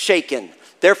be shaken.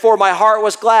 Therefore my heart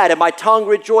was glad and my tongue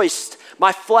rejoiced.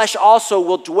 My flesh also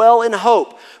will dwell in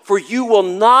hope, for you will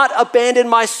not abandon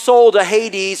my soul to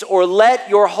Hades or let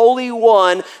your Holy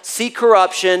One see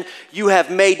corruption. You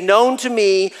have made known to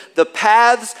me the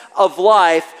paths of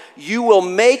life. You will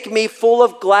make me full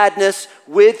of gladness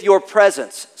with your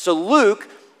presence. So Luke,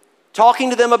 talking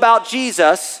to them about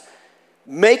Jesus,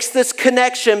 makes this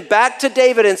connection back to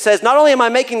David and says, not only am I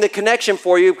making the connection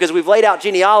for you because we've laid out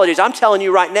genealogies, I'm telling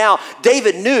you right now,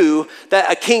 David knew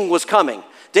that a king was coming.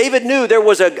 David knew there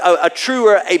was a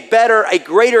truer, a better, a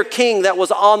greater king that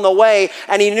was on the way,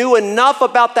 and he knew enough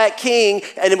about that king,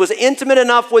 and it was intimate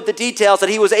enough with the details that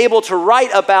he was able to write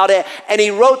about it, and he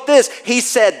wrote this. He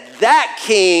said, that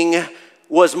king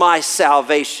was my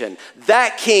salvation.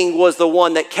 That king was the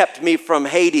one that kept me from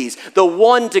Hades. The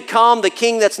one to come, the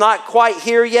king that's not quite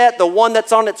here yet, the one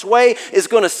that's on its way, is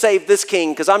going to save this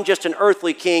king, because I'm just an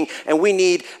earthly king, and we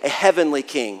need a heavenly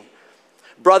king.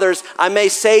 Brothers, I may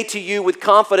say to you with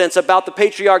confidence about the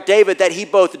patriarch David that he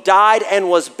both died and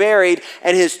was buried,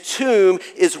 and his tomb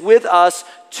is with us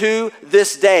to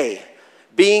this day.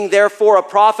 Being therefore a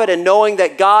prophet and knowing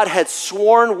that God had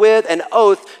sworn with an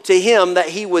oath to him that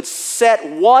he would set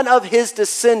one of his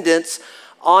descendants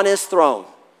on his throne.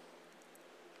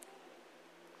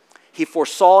 He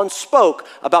foresaw and spoke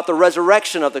about the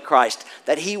resurrection of the Christ,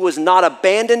 that he was not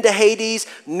abandoned to Hades,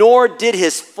 nor did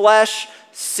his flesh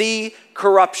see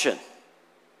corruption.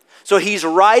 So he's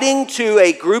writing to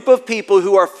a group of people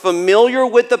who are familiar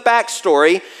with the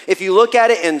backstory. If you look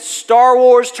at it in Star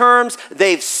Wars terms,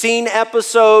 they've seen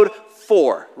episode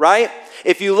 4, right?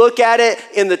 If you look at it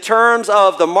in the terms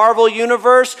of the Marvel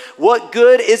Universe, what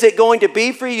good is it going to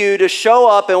be for you to show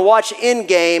up and watch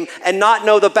Endgame and not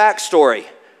know the backstory,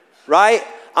 right?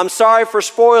 I'm sorry for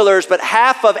spoilers, but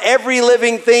half of every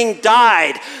living thing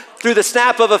died through the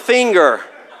snap of a finger.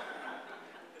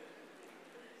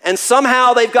 And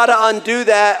somehow they've got to undo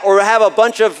that or have a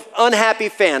bunch of unhappy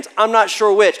fans. I'm not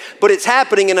sure which, but it's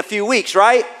happening in a few weeks,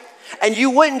 right? And you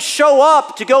wouldn't show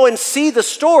up to go and see the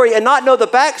story and not know the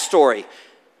backstory.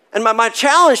 And my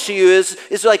challenge to you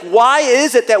is like, why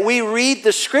is it that we read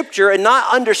the scripture and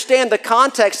not understand the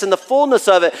context and the fullness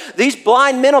of it? These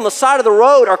blind men on the side of the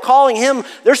road are calling him,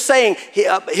 they're saying,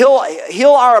 he'll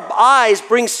heal our eyes,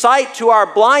 bring sight to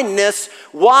our blindness.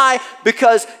 Why?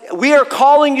 Because we are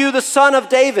calling you the Son of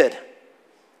David.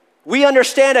 We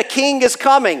understand a king is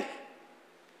coming.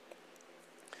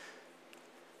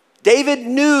 David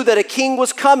knew that a king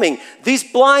was coming. These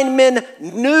blind men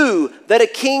knew that a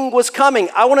king was coming.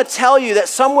 I want to tell you that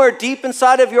somewhere deep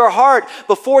inside of your heart,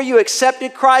 before you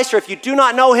accepted Christ, or if you do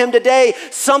not know him today,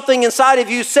 something inside of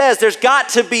you says there's got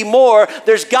to be more.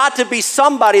 There's got to be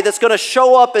somebody that's going to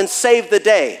show up and save the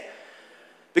day.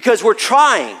 Because we're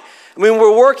trying. I mean,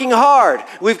 we're working hard.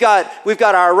 We've got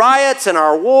our riots and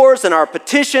our wars and our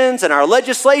petitions and our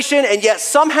legislation, and yet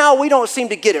somehow we don't seem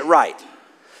to get it right.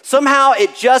 Somehow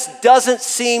it just doesn't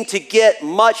seem to get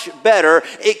much better.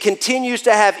 It continues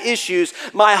to have issues.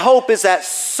 My hope is that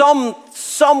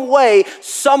some way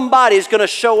somebody's going to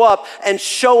show up and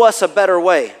show us a better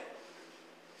way.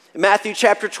 Matthew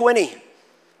chapter 20,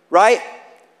 right?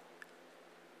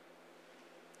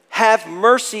 Have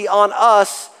mercy on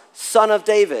us, Son of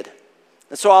David.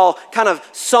 And so I'll kind of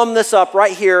sum this up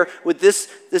right here with this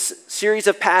series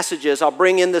of passages. I'll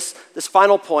bring in this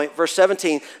final point, verse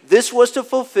 17. This was to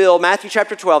fulfill, Matthew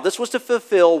chapter 12, this was to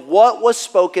fulfill what was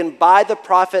spoken by the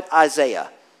prophet Isaiah.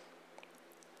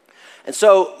 And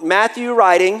so Matthew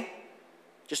writing,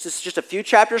 just a few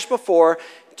chapters before,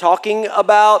 talking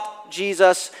about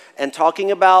Jesus and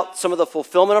talking about some of the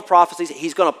fulfillment of prophecies,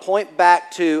 he's going to point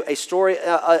back to a story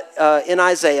in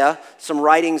Isaiah, some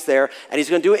writings there, and he's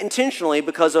going to do it intentionally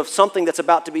because of something that's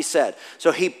about to be said.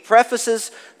 So he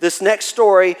prefaces this next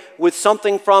story with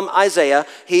something from Isaiah.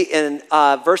 He in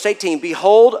verse 18,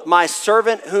 "Behold, my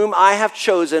servant whom I have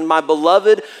chosen, my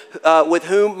beloved, with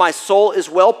whom my soul is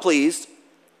well pleased.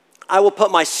 I will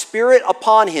put my spirit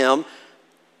upon him,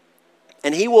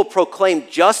 and he will proclaim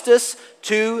justice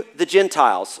to the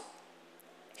Gentiles.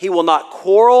 He will not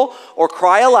quarrel or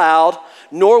cry aloud,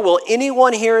 nor will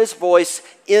anyone hear his voice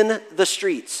in the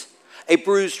streets. A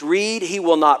bruised reed he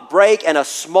will not break, and a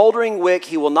smoldering wick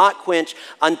he will not quench,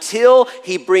 until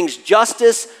he brings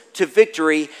justice to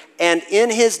victory, and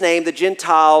in his name the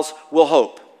Gentiles will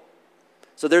hope."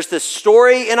 So there's this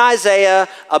story in Isaiah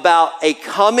about a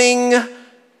coming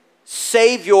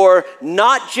Savior,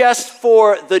 not just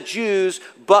for the Jews,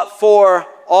 but for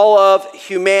all of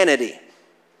humanity.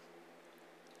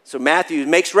 So Matthew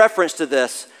makes reference to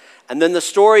this, and then the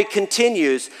story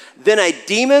continues. "Then a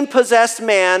demon-possessed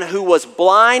man who was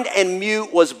blind and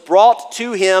mute was brought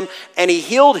to him, and he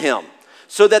healed him,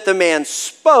 so that the man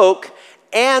spoke,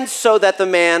 and so that the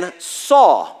man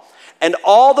saw. And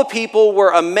all the people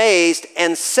were amazed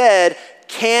and said,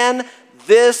 'Can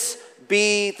this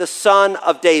be the Son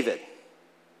of David?'"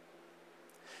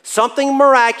 Something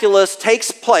miraculous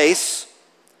takes place,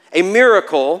 a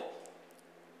miracle,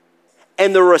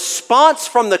 and the response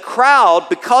from the crowd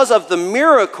because of the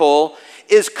miracle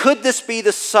is, could this be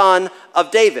the Son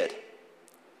of David?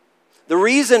 The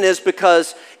reason is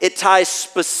because it ties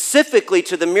specifically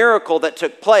to the miracle that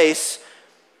took place.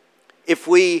 If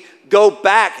we go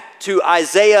back to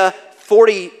Isaiah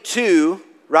 42,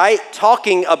 right,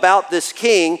 talking about this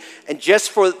king, and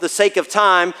just for the sake of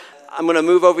time, I'm going to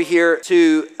move over here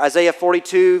to Isaiah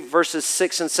 42, verses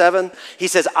 6 and 7. He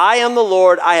says, "I am the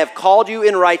Lord, I have called you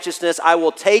in righteousness. I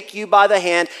will take you by the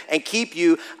hand and keep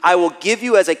you. I will give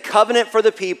you as a covenant for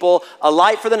the people, a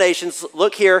light for the nations."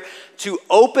 Look here, "to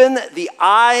open the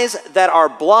eyes that are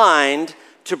blind,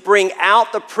 to bring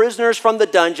out the prisoners from the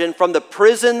dungeon, from the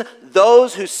prison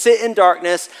those who sit in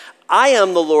darkness. I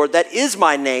am the Lord, that is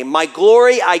my name. My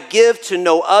glory I give to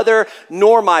no other,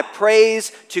 nor my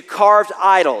praise to carved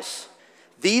idols."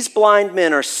 These blind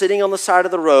men are sitting on the side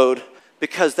of the road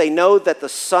because they know that the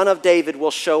Son of David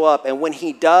will show up. And when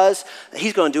he does,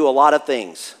 he's going to do a lot of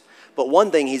things. But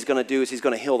one thing he's going to do is he's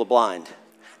going to heal the blind.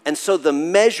 And so the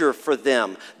measure for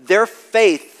them, their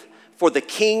faith for the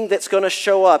king that's going to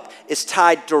show up, is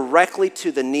tied directly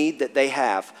to the need that they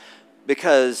have.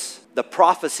 Because the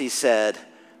prophecy said,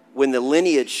 when the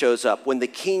lineage shows up, when the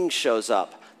king shows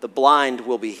up, the blind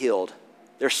will be healed.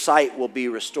 Their sight will be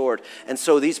restored. And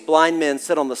so these blind men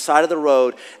sit on the side of the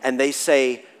road and they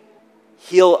say,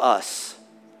 "Heal us,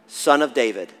 Son of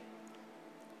David."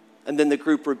 And then the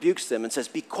group rebukes them and says,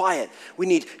 "Be quiet.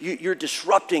 You're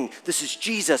disrupting. This is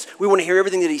Jesus. We want to hear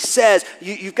everything that he says.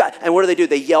 You've got." And what do?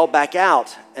 They yell back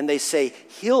out and they say,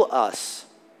 "Heal us,"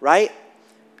 right?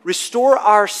 "Restore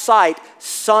our sight,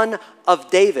 Son of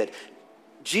David."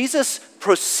 Jesus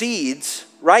proceeds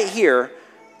right here.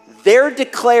 They're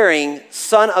declaring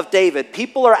Son of David.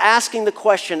 People are asking the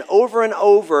question over and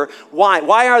over, why?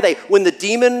 Why are they? When the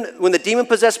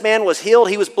demon-possessed man was healed,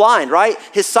 he was blind, right?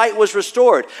 His sight was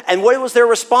restored. And what was their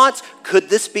response? Could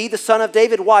this be the Son of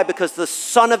David? Why? Because the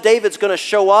Son of David's going to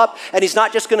show up, and he's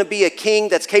not just going to be a king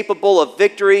that's capable of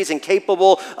victories and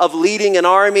capable of leading an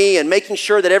army and making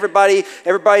sure that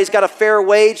everybody's got a fair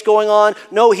wage going on.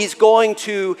 No, he's going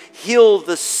to heal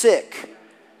the sick.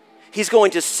 He's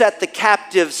going to set the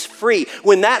captives free.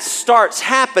 When that starts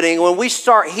happening, when we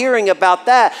start hearing about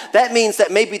that, that means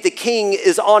that maybe the king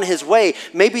is on his way.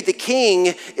 Maybe the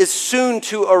king is soon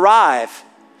to arrive.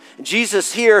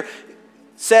 Jesus here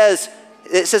says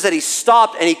that he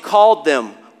stopped and he called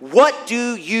them. What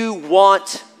do you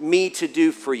want me to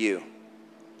do for you?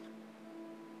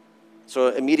 So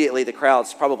immediately the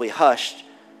crowd's probably hushed.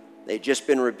 They'd just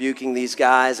been rebuking these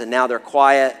guys and now they're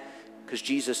quiet. Because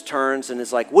Jesus turns and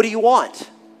is like, what do you want?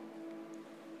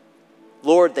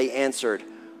 Lord, they answered,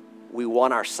 we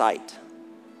want our sight.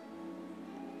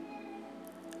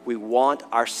 We want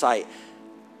our sight.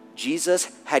 Jesus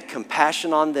had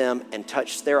compassion on them and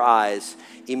touched their eyes.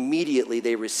 Immediately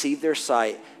they received their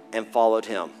sight and followed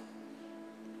him.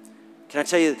 Can I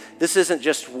tell you, this isn't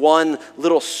just one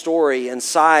little story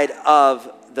inside of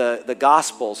the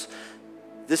Gospels.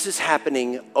 This is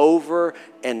happening over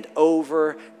and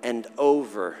over and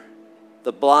over.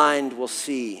 The blind will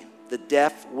see, the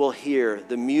deaf will hear,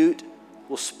 the mute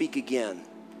will speak again.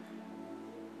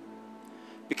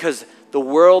 Because the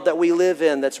world that we live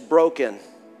in that's broken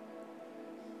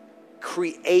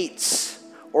creates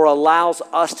or allows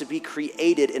us to be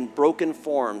created in broken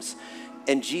forms.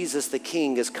 And Jesus the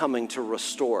King is coming to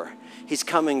restore. He's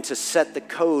coming to set the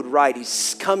code right.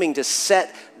 He's coming to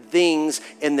set things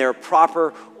in their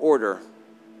proper order.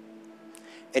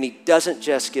 And he doesn't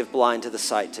just give blind to the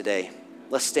sight today.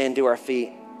 Let's stand to our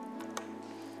feet.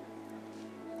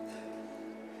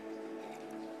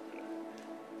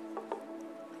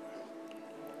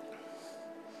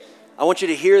 I want you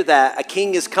to hear that. A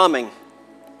king is coming.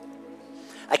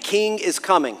 A king is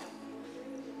coming.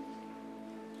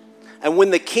 And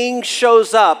when the king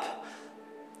shows up,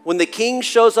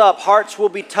 hearts will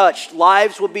be touched,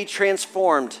 lives will be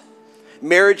transformed,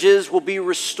 marriages will be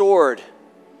restored,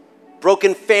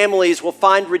 broken families will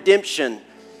find redemption,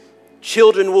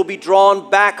 children will be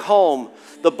drawn back home,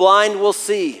 the blind will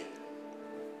see.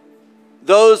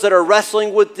 Those that are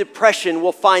wrestling with depression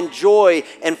will find joy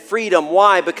and freedom.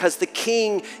 Why? Because the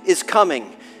king is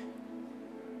coming.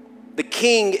 The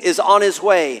king is on his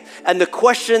way. And the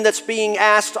question that's being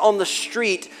asked on the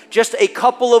street just a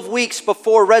couple of weeks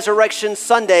before Resurrection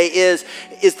Sunday is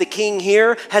the king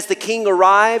here? Has the king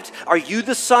arrived? Are you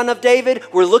the Son of David?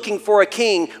 We're looking for a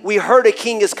king. We heard a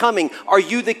king is coming. Are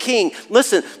you the king?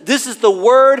 Listen, this is the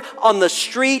word on the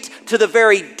street to the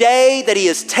very day that he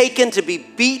is taken to be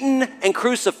beaten and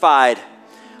crucified.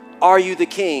 Are you the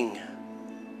king?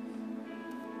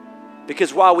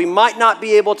 Because while we might not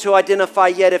be able to identify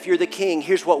yet if you're the king,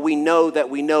 here's what we know.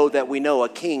 A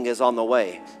king is on the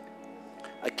way.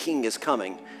 A king is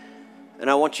coming. And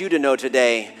I want you to know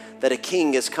today that a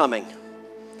king is coming.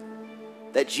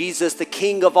 That Jesus, the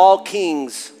King of all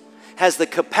kings, has the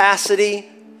capacity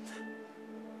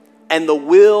and the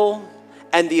will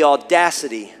and the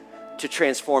audacity to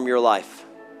transform your life.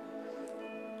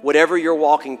 Whatever you're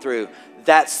walking through,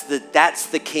 that's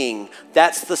the king.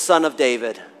 That's the Son of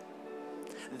David.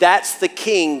 That's the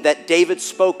king that David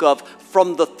spoke of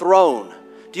from the throne.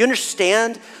 Do you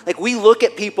understand? Like, we look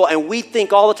at people and we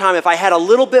think all the time, if I had a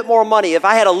little bit more money, if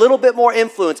I had a little bit more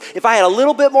influence, if I had a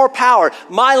little bit more power,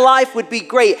 my life would be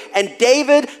great. And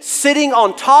David, sitting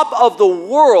on top of the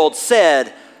world,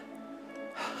 said,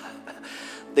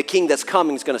 the king that's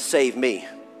coming is going to save me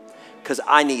because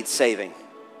I need saving.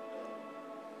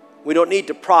 We don't need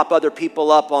to prop other people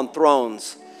up on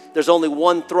thrones. There's only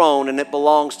one throne, and it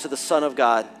belongs to the Son of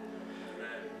God.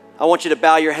 I want you to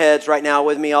bow your heads right now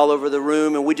with me all over the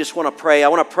room, and we just want to pray. I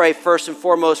want to pray first and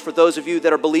foremost for those of you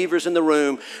that are believers in the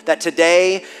room, that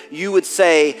today you would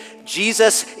say,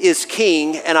 Jesus is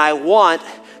King, and I want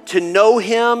to know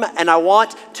him, and I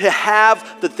want to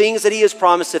have the things that he has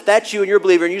promised. If that's you and you're a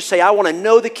believer, and you say, I want to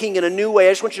know the King in a new way,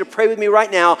 I just want you to pray with me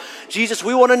right now. Jesus,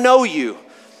 we want to know you.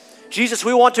 Jesus,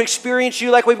 we want to experience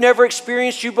you like we've never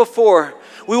experienced you before.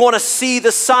 We want to see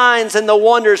the signs and the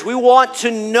wonders. We want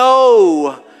to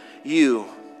know you.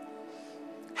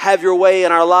 Have your way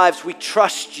in our lives. We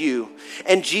trust you.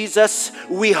 And Jesus,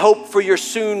 we hope for your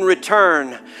soon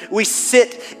return. We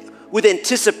sit with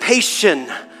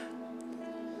anticipation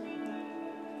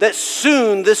that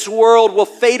soon this world will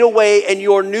fade away and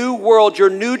your new world, your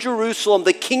new Jerusalem,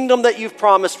 the kingdom that you've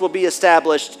promised will be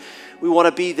established. We want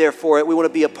to be there for it. We want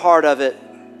to be a part of it.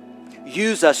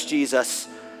 Use us, Jesus.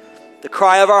 The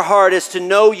cry of our heart is to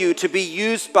know you, to be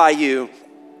used by you.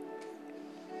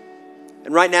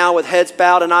 And right now, with heads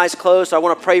bowed and eyes closed, I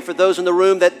want to pray for those in the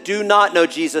room that do not know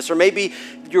Jesus, or maybe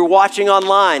you're watching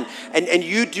online and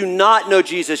you do not know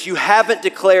Jesus. You haven't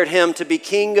declared him to be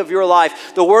king of your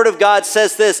life. The Word of God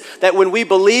says this, that when we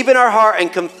believe in our heart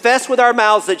and confess with our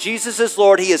mouths that Jesus is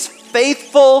Lord, he is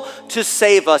faithful to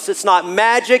save us. It's not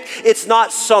magic. It's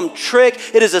not some trick.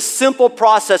 It is a simple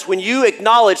process. When you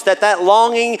acknowledge that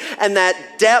longing and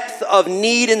that depth of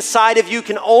need inside of you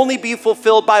can only be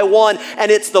fulfilled by one,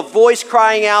 and it's the voice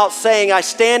crying out saying, I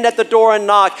stand at the door and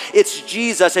knock. It's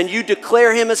Jesus, and you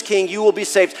declare him as king, you will be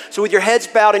saved. So with your heads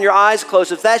bowed and your eyes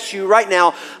closed, if that's you right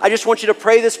now, I just want you to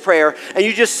pray this prayer, and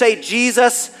you just say,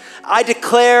 Jesus, I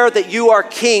declare that you are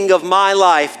king of my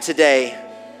life today.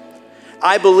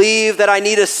 I believe that I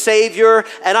need a Savior,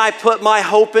 and I put my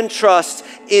hope and trust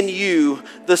in you,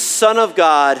 the Son of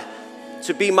God,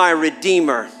 to be my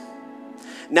Redeemer.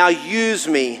 Now use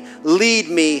me, lead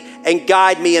me, and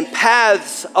guide me in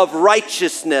paths of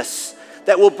righteousness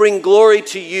that will bring glory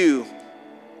to you.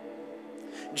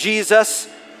 Jesus,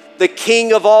 the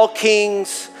King of all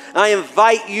kings, I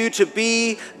invite you to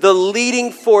be the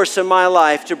leading force in my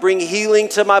life, to bring healing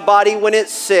to my body when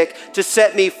it's sick, to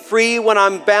set me free when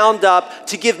I'm bound up,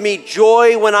 to give me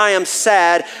joy when I am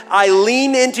sad. I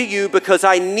lean into you because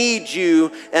I need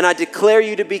you, and I declare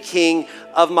you to be king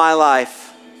of my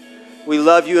life. We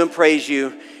love you and praise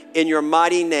you. In your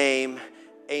mighty name,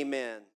 amen.